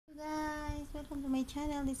welcome to my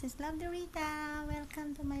channel. This is Love Dorita.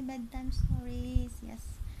 Welcome to my bedtime stories. Yes,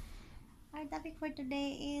 our topic for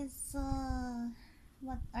today is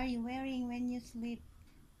what are you wearing when you sleep?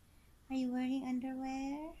 Are you wearing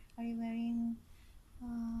underwear? Are you wearing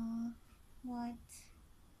uh, what?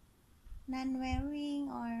 Non-wearing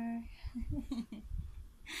or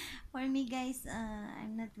for me, guys?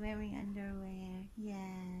 I'm not wearing underwear.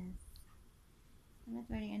 Yes, I'm not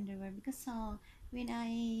wearing underwear because when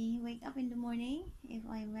I wake up in the morning, if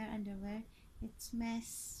I wear underwear, it's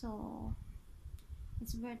mess. So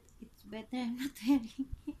it's better I'm not wearing.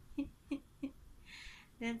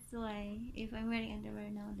 That's why if I'm wearing underwear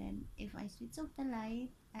now, then if I switch off the light,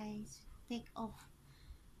 take off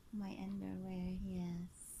my underwear.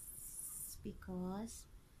 Yes, because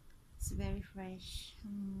it's very fresh.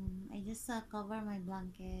 I just cover my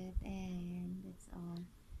blanket and that's all.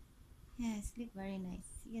 Yeah, I sleep very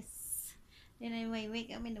nice. Yes. Then I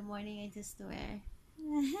wake up in the morning, I just wear.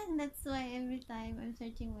 That's why every time I'm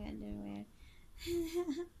searching my underwear.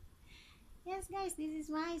 Yes, guys, this is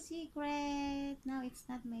my secret. No, it's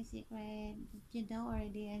not my secret. You know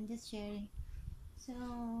already. I'm just sharing.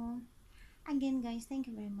 So, again, guys, thank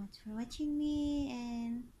you very much for watching me.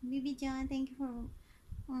 And Baby John, thank you for.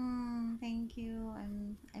 Thank you.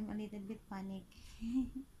 I'm a little bit panic,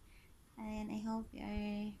 and I hope you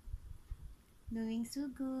are doing so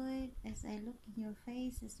good. As I look in your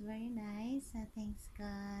face, it's very nice. Thanks,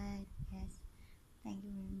 God. Yes, thank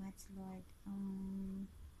you very much, Lord.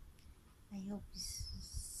 I hope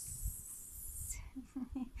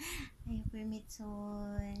I hope we meet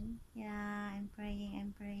soon. Yeah, I'm praying.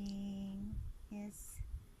 I'm praying. Yes,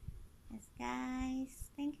 yes,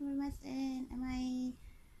 guys. Thank you very much. And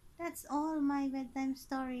that's all my bedtime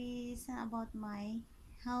stories about my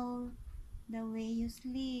how the way you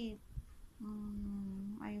sleep.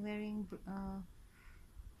 Are you wearing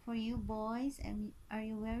for you boys? Are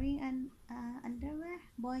you wearing an underwear?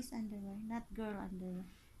 Boys underwear, not girl underwear.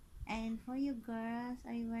 And for you girls,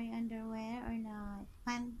 are you wearing underwear or not?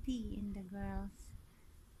 Panty in the girls.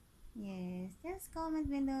 Yes, just comment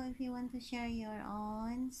below if you want to share your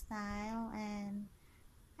own style and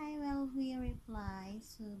I will be reply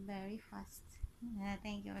so very fast.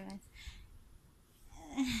 Thank you very much.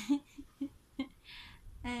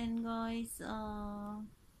 And guys,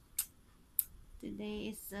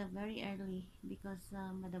 today is very early because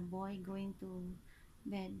the boy going to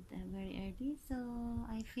bed very early, so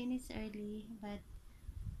I finish early. But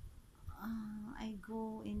I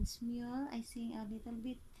go in small. I sing a little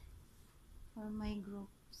bit for my group,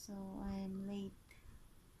 so I'm late.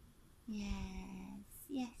 Yes,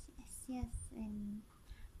 yes, yes, yes. And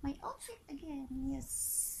my outfit again.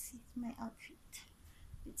 Yes, it's my outfit.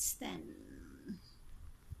 It's 10.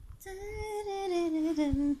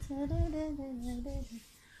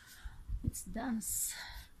 It's dance,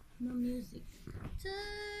 no music.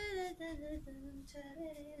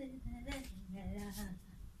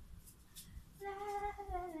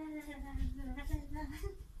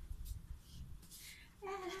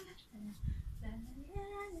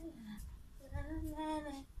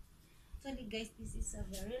 Sorry guys, this is a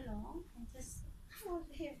very long. I just hold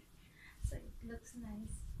here so it looks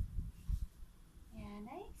nice. Yeah,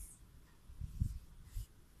 nice.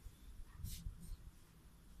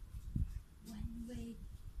 One way,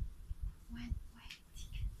 one way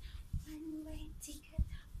ticket, one way ticket,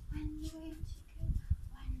 one way ticket,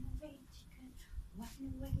 one way ticket,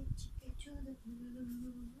 one way ticket to the blue.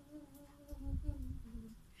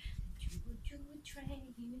 Choo choo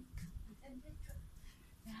train, and the truck.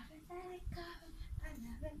 Never let it go, I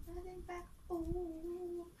never let it back.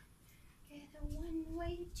 Ooh, get a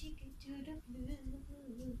one-way ticket to the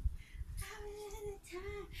blue. Having the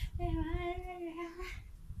time,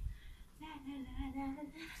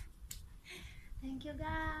 thank you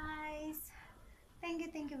guys. Thank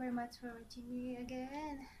you very much for watching me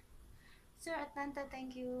again. Sir Atlanta,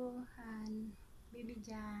 thank you. And Baby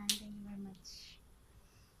Jan, thank you very much.